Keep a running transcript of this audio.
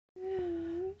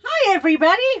Hi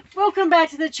everybody, welcome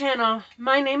back to the channel.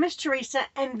 My name is Teresa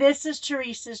and this is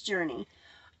Teresa's Journey.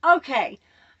 Okay,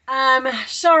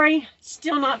 sorry,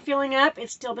 still not feeling up.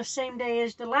 It's still the same day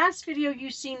as the last video you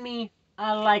seen me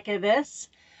like this.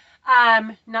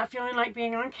 Not feeling like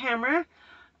being on camera.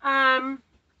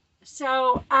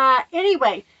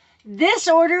 Anyway, this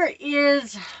order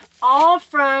is all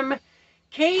from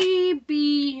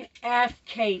GBFKE.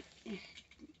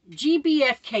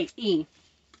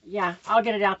 Yeah, I'll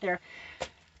get it out there.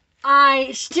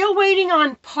 I still waiting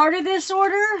on part of this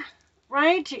order,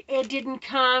 right? It didn't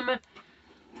come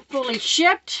fully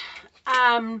shipped,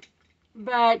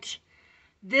 but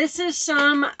this is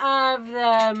some of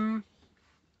the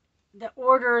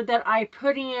order that I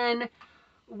put in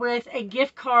with a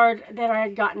gift card that I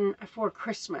had gotten for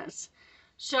Christmas.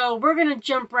 So we're going to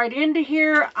jump right into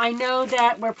here. I know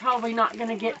that we're probably not going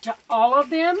to get to all of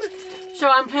them. So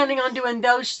I'm planning on doing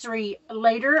those three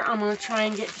later. I'm going to try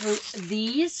and get through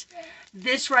these.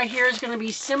 This right here is going to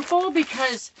be simple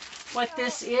because what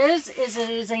this is it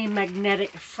is a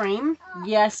magnetic frame.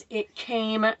 Yes, it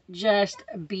came just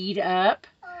beat up,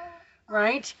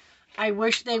 right? I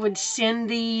wish they would send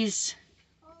these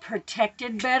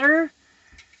protected better,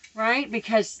 right?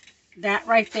 Because that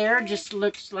right there just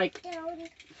looks like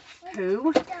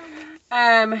poo.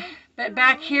 But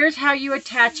back here's how you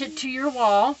attach it to your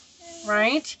wall,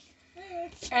 right?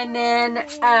 And then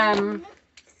I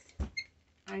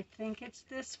think it's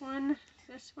this one,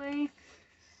 this way.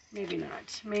 Maybe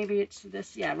not. Maybe it's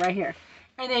this, yeah, right here.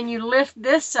 And then you lift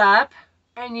this up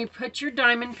and you put your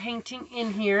diamond painting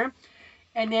in here.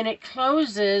 And then it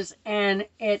closes and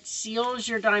it seals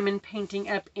your diamond painting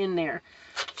up in there.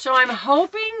 So I'm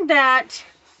hoping that,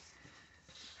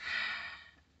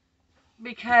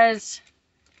 because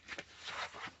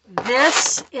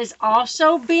this is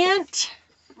also bent,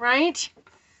 right,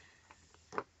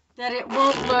 that it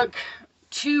won't look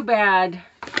too bad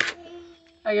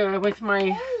with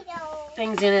my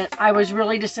things in it. I was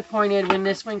really disappointed when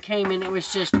this one came and it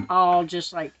was just all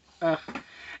just like, ugh.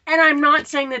 And I'm not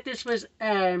saying that this was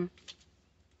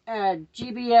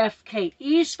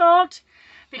GBFKE's fault,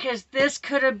 because this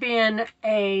could have been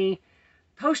a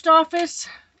post office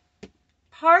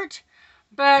part,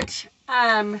 but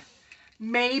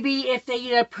maybe if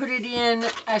they put it in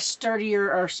a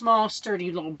sturdier or small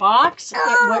sturdy little box,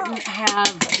 it wouldn't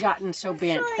have gotten so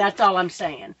bent. That's all I'm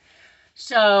saying.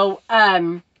 So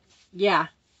yeah,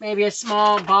 maybe a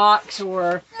small box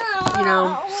or, you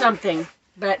know, something.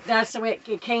 But that's the way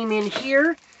it came in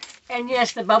here. And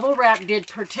yes, the bubble wrap did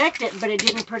protect it, but it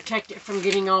didn't protect it from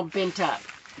getting all bent up.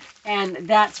 And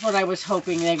that's what I was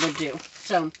hoping they would do.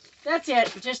 So that's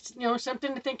it. Just, you know,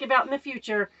 something to think about in the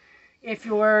future if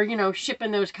you're, you know,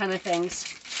 shipping those kind of things.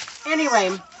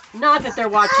 Anyway, not that they're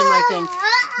watching my thing.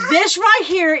 This right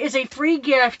here is a free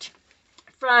gift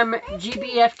from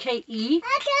GBFKE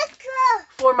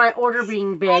for my order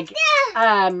being big.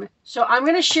 So I'm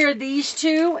going to share these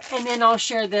two and then I'll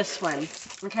share this one.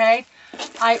 Okay?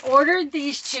 I ordered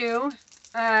these two.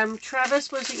 Travis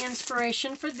was the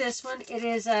inspiration for this one. It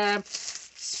is a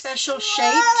special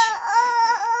shaped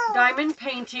diamond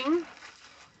painting.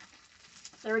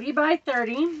 30 by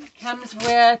 30. Comes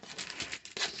with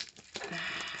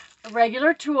a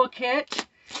regular toolkit.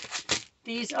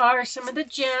 These are some of the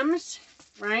gems,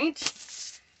 right?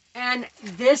 And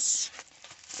this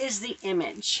is the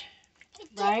image,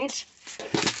 right?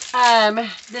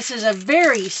 This is a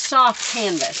very soft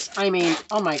canvas. I mean,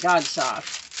 oh my God,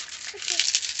 soft.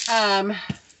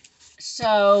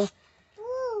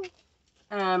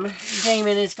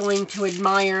 Damon is going to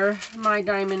admire my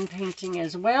diamond painting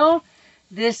as well.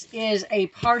 This is a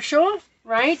partial,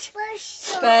 right?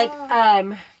 But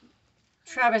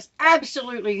Travis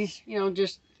absolutely, you know,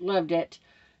 just loved it.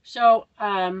 So,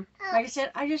 like I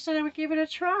said, I just said I would give it a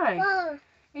try.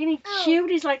 Ain't he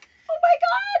cute? He's like, oh my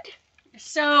God.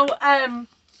 So,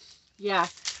 yeah.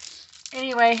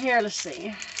 Anyway, here, let's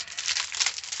see.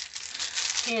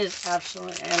 He is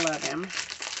absolutely, I love him.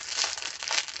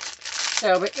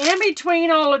 So, but in between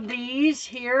all of these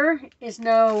here is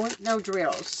no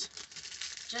drills.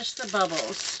 Just the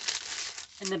bubbles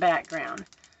in the background.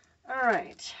 All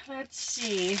right, let's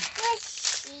see.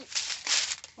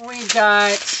 We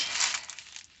got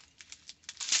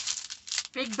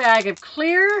big bag of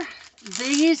clear.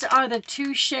 These are the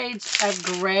two shades of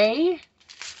gray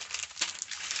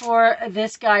for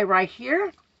this guy right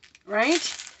here,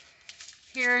 right?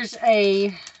 Here's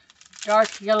a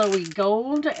dark yellowy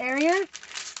gold area.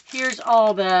 Here's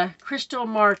all the crystal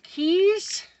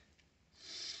marquees.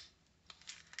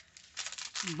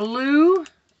 Blue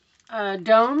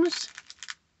domes.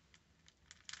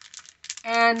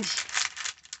 And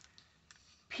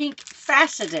pink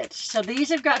faceted. So these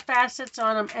have got facets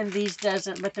on them and these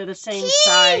doesn't, but they're the same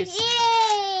size.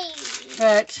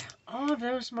 But all of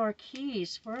those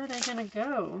marquees, where are they going to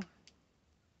go?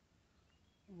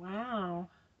 Wow.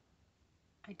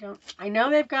 I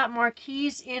know they've got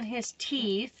marquees in his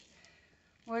teeth.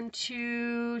 1,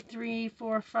 2, 3,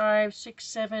 4, 5, 6,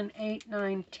 7, 8,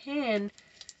 9, 10.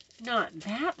 Not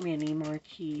that many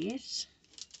marquees.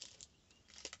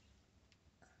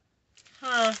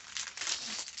 Huh.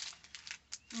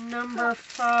 Number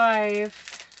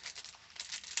 5.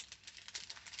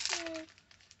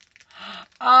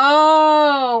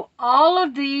 Oh, all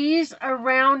of these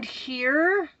around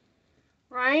here,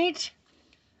 right?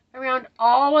 Around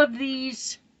all of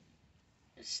these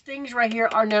things right here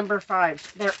are number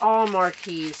 5s. They're all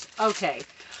marquees. Okay.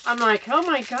 I'm like, oh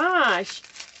my gosh.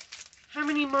 How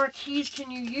many marquees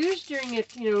can you use during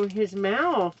it, his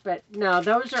mouth? But no,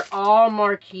 those are all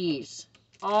marquees.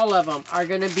 All of them are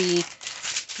going to be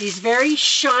these very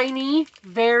shiny,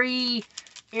 very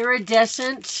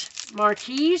iridescent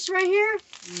marquees right here.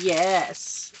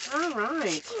 Yes. All right.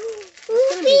 It's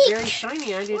going to be very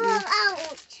shiny. I didn't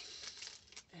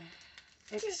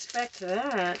expect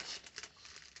that.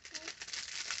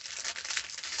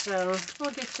 So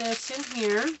we'll get this in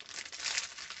here.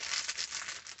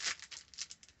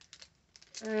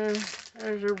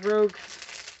 There's a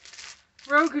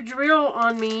rogue drill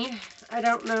on me. I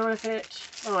don't know if it...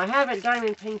 Well, I haven't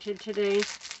diamond painted today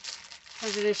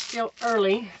because it is still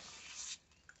early.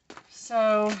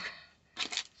 So,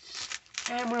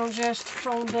 and we'll just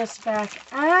fold this back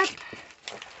up.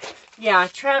 Yeah,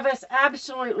 Travis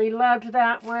absolutely loved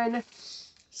that one.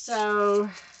 So,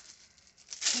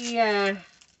 he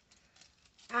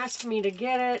asked me to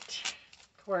get it.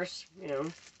 Of course,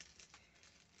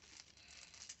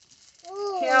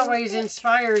 he always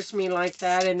inspires me like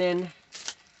that, and then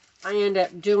I end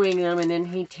up doing them, and then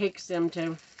he takes them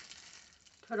to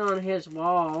put on his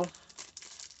wall.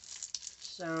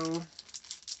 So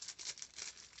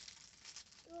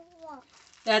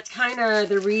that's kind of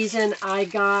the reason I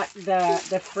got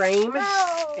the frame,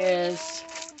 is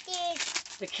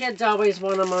the kids always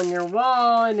want them on your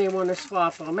wall, and they want to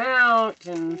swap them out,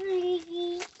 and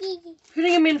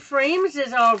putting them in frames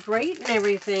is all great and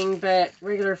everything, but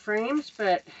regular frames,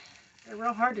 but they're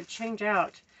real hard to change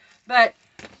out. But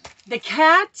the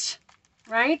cats,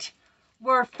 right,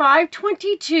 were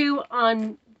 $5.22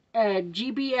 on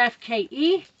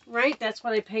GBFKE, right? That's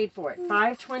what I paid for it,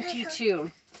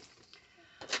 $5.22.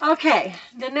 Okay,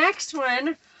 the next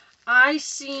one I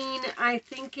seen, I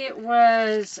think it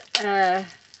was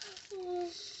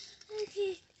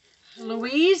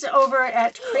Louise over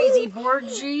at Crazy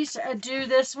Boardsies do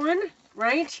this one,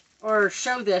 right? Or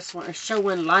show this one, show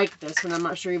one like this one. I'm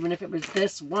not sure even if it was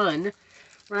this one,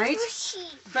 right?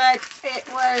 But it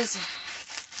was,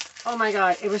 oh my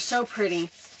God, it was so pretty.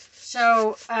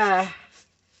 So, I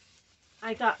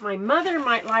thought my mother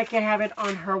might like to have it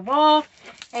on her wall,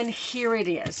 and here it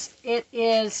is. It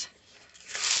is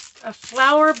a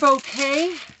flower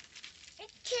bouquet,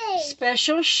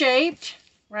 special shaped,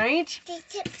 right?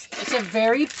 It's a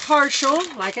very partial,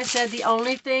 like I said, the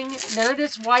only thing, none of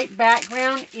this white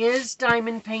background is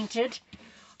diamond painted.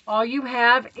 All you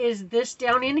have is this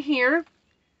down in here,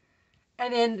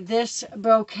 and then this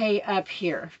bouquet up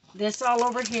here. This all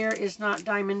over here is not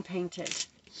diamond painted,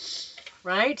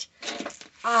 right?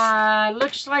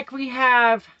 Looks like we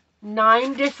have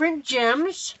 9 different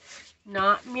gems.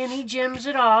 Not many gems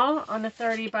at all on a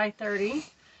 30 by 30.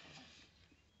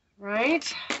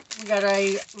 Right? We got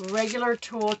a regular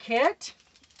toolkit.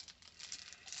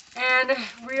 And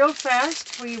real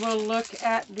fast, we will look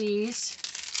at these.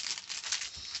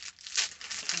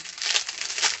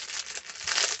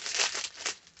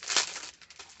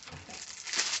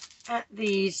 At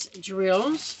these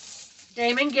drills.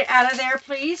 Damon, get out of there,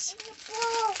 please.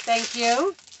 Thank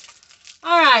you.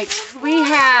 All right, we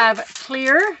have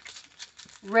clear,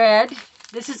 red.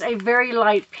 This is a very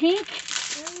light pink.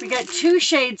 We got 2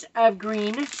 shades of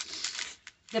green.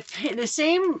 The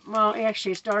same, well,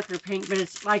 actually it's darker pink, but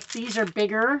it's like these are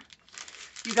bigger.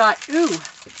 You got,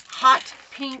 hot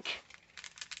pink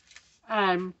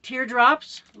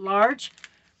teardrops, large.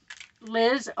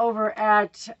 Liz over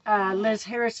at Liz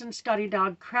Harrison Scotty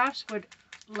Dog Crafts would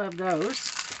love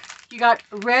those. You got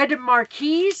red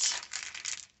marquees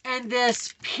and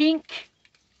this pink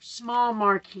small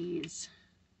marquees.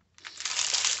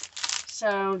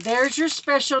 So there's your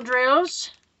special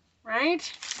drills,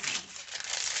 right?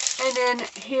 And then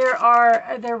here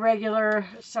are the regular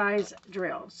size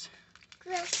drills.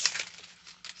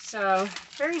 So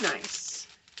very nice.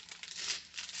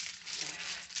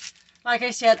 Like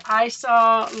I said, I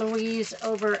saw Louise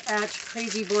over at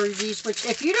Crazy Borgies, which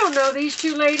if you don't know these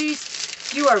two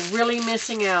ladies, you are really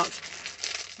missing out.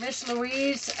 Miss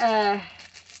Louise,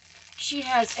 she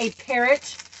has a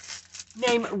parrot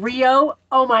named Rio.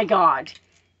 Oh my God.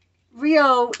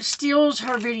 Rio steals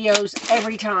her videos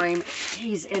every time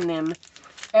he's in them.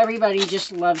 Everybody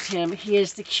just loves him. He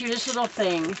is the cutest little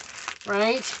thing,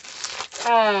 right?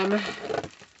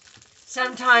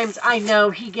 Sometimes I know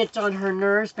he gets on her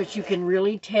nerves, but you can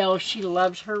really tell she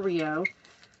loves her Rio,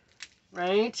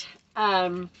 right?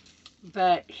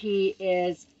 But he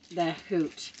is the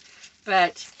hoot.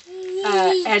 But,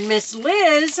 and Miss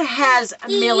Liz has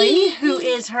Millie, who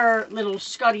is her little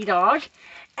Scotty dog.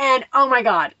 And, oh my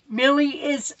God, Millie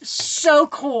is so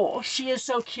cool. She is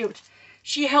so cute.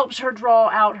 She helps her draw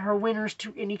out her winners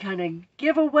to any kind of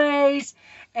giveaways.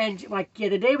 And, like, the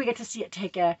other day we got to see it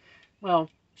take a, well,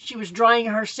 she was drying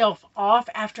herself off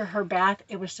after her bath.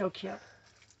 It was so cute.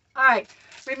 All right.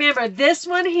 Remember, this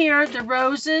one here, the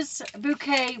roses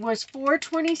bouquet, was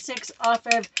 $4.26 off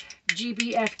of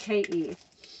GBFKE.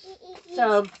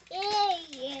 So,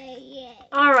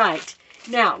 all right.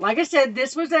 Now, like I said,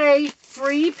 this was a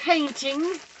free painting,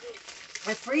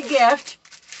 a free gift,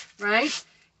 right?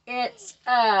 It's,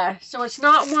 so it's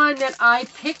not one that I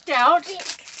picked out.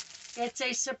 It's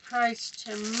a surprise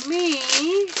to me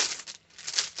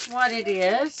what it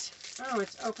is. Oh,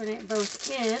 it's opening at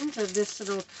both ends of this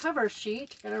little cover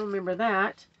sheet. Gotta remember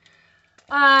that.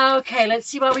 Okay, let's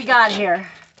see what we got here.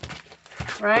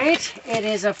 Right? It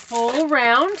is a full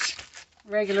round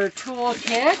regular tool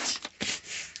kit.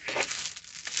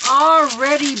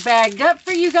 Already bagged up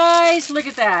for you guys. Look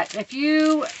at that. If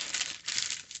you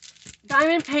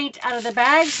diamond paint out of the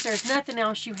bags, there's nothing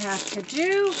else you have to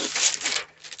do.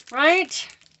 Right?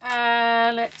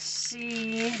 Let's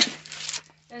see.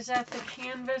 Is that the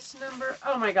canvas number?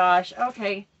 Oh my gosh.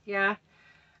 Okay. Yeah.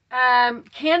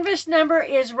 Canvas number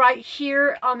is right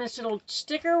here on this little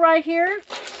sticker right here.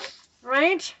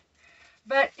 Right?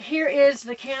 But here is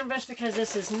the canvas, because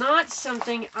this is not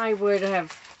something I would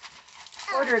have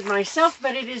ordered myself,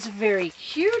 but it is very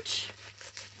cute.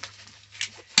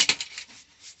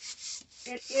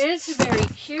 It is very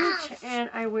cute, and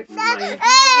I wouldn't mind doing it.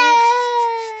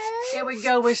 It would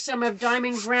go with some of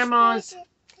Diamond Grandma's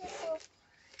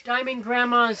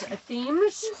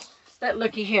themes. But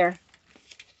looky here.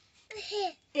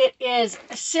 It is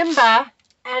Simba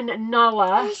and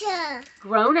Nala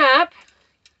grown up,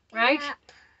 right?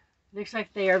 Looks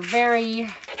like they are very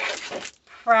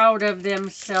proud of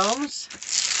themselves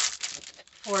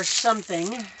for something.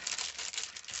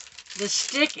 The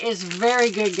stick is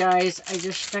very good, guys. I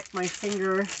just stuck my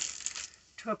finger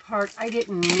to a part I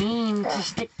didn't mean to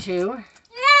stick to.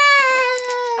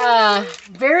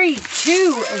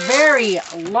 Two very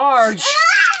large,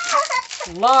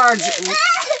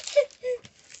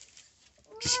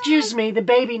 excuse me, the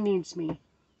baby needs me.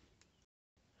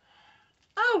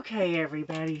 Okay,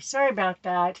 everybody, sorry about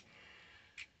that.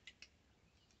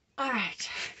 All right,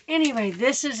 anyway,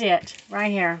 this is it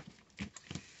right here.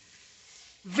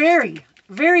 Very,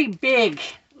 very big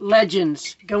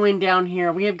legends going down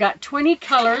here. We have got 20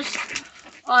 colors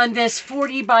on this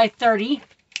 40 by 30.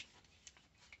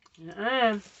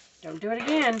 Don't do it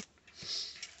again.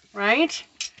 Right?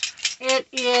 It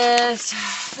is,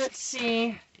 let's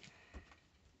see,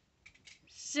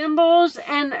 symbols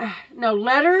and, no,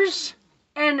 letters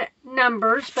and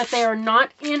numbers, but they are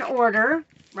not in order,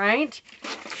 right?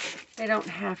 They don't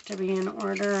have to be in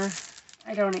order.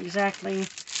 I don't exactly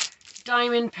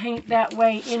diamond paint that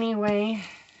way anyway.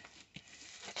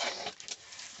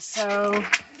 So,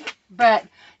 but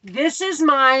this is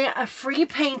my free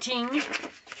painting,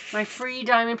 my free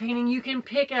diamond painting. You can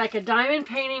pick like a diamond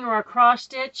painting or a cross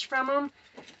stitch from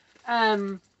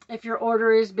them if your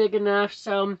order is big enough.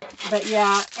 So, but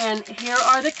yeah, and here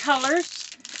are the colors.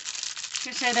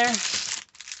 You say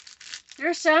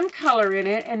there's some color in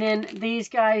it, and then these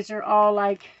guys are all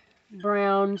like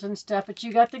browns and stuff, but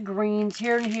you got the greens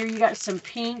here and here. You got some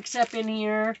pinks up in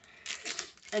here,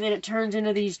 and then it turns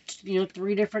into these, you know,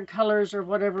 3 different colors or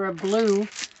whatever, a blue,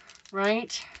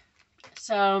 right?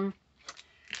 So,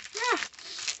 yeah,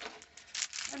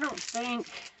 I don't think,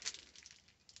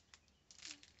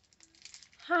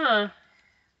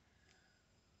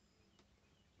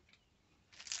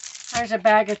 There's a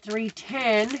bag of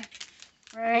 310,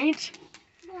 right?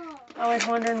 I was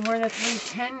wondering where the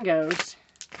 310 goes.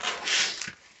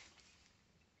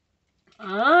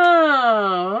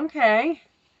 Oh, okay.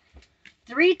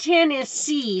 310 is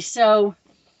C, so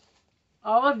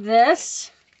all of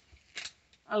this,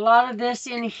 a lot of this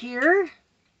in here,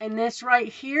 and this right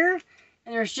here,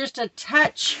 and there's just a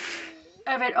touch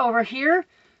of it over here.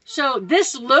 So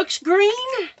this looks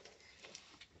green,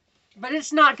 but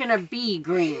it's not going to be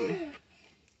green.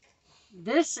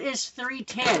 This is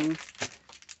 310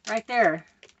 right there.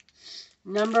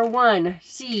 Number 1,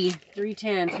 C,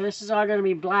 310. So this is all going to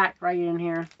be black right in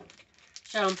here.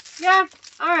 So, yeah,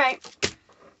 all right.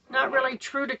 Not really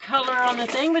true to color on the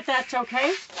thing, but that's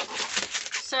okay.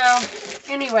 So,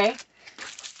 anyway,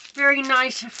 very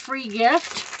nice free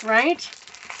gift, right?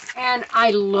 And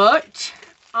I looked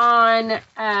on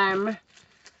at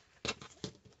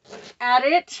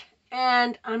it,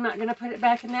 and I'm not going to put it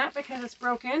back in that because it's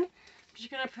broken. I'm just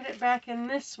going to put it back in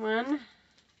this one,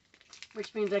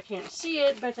 which means I can't see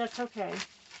it, but that's okay.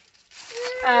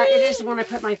 It is the one I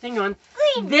put my thing on.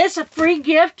 This free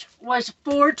gift was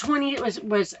 $4.20. It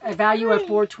was a value of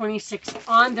 $4.26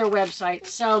 on their website.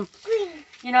 So,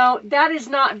 you know, that is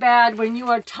not bad when you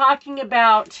are talking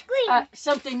about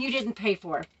something you didn't pay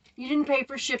for. You didn't pay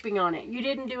for shipping on it. You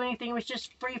didn't do anything. It was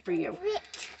just free for you.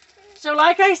 So,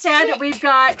 like I said, we've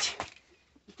got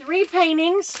 3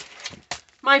 paintings.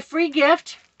 My free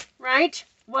gift, right,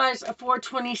 was a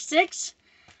 $4.26.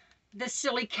 The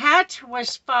silly cat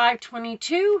was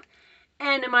 $5.22,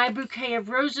 and my bouquet of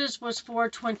roses was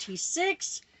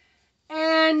 $4.26,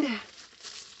 and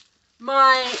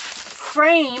my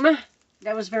frame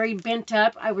that was very bent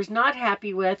up, I was not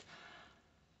happy with,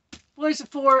 was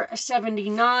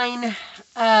 $4.79.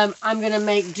 I'm gonna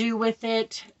make do with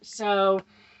it. So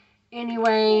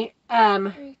anyway,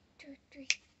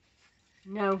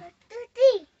 no.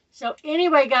 So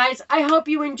anyway, guys, I hope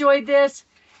you enjoyed this.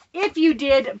 If you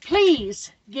did,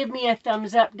 please give me a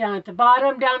thumbs up down at the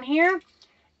bottom down here.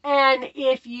 And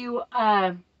if you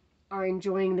are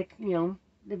enjoying the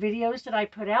the videos that I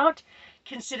put out,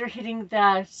 consider hitting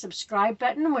the subscribe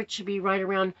button, which should be right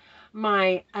around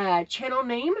my channel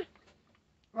name,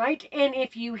 right? And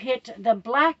if you hit the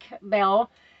black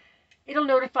bell, it'll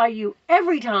notify you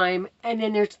every time. And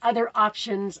then there's other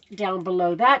options down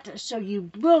below that, so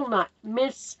you will not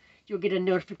miss. You'll get a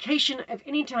notification of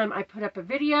any time I put up a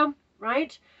video,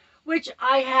 right? Which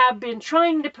I have been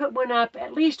trying to put one up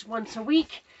at least once a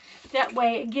week. That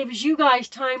way it gives you guys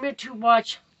time to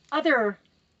watch other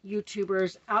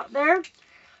YouTubers out there.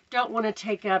 Don't want to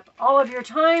take up all of your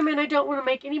time, and I don't want to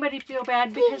make anybody feel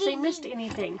bad because they missed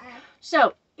anything.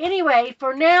 So anyway,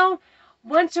 for now,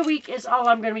 once a week is all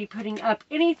I'm going to be putting up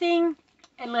anything,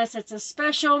 unless it's a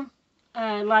special.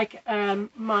 Like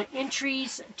my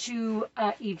entries to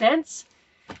events.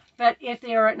 But if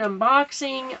they are an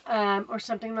unboxing or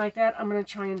something like that, I'm going to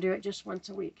try and do it just once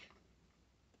a week.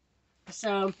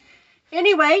 So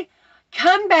anyway,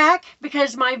 come back,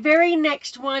 because my very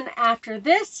next one after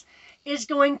this is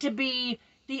going to be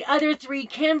the other 3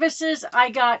 canvases I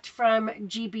got from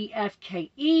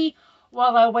GBFKE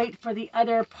while I wait for the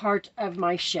other part of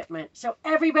my shipment. So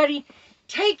everybody,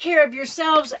 take care of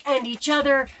yourselves and each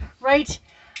other, right?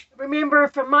 Remember,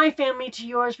 from my family to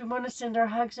yours, we want to send our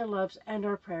hugs, our loves, and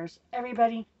our prayers.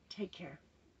 Everybody, take care.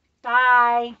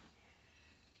 Bye.